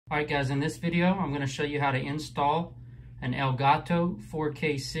Alright guys, in this video I'm going to show you how to install an ELGATO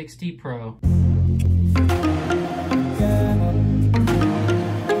 4K60 Pro.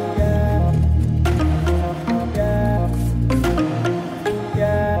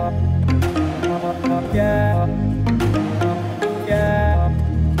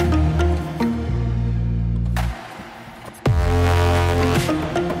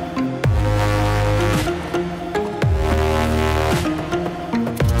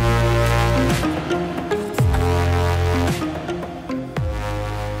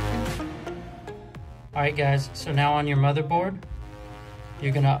 Alright guys, so now on your motherboard,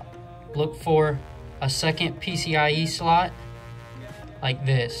 you're gonna look for a second PCIe slot like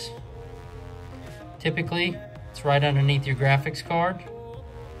this. Typically, it's right underneath your graphics card.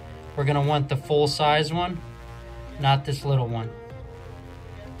 We're gonna want the full size one, not this little one.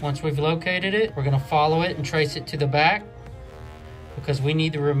 Once we've located it, we're gonna follow it and trace it to the back because we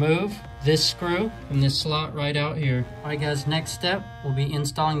need to remove this screw from this slot right out here. All right guys, next step will be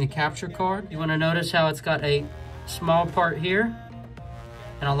installing the capture card. You wanna notice how it's got a small part here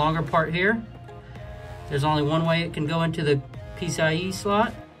and a longer part here. There's only one way it can go into the PCIe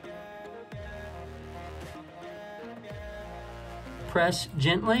slot. Press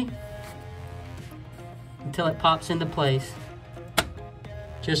gently until it pops into place.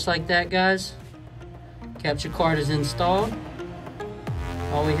 Just like that guys, capture card is installed.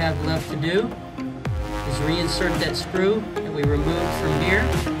 All we have left to do is reinsert that screw that we removed from here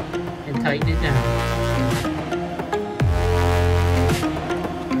and tighten it down.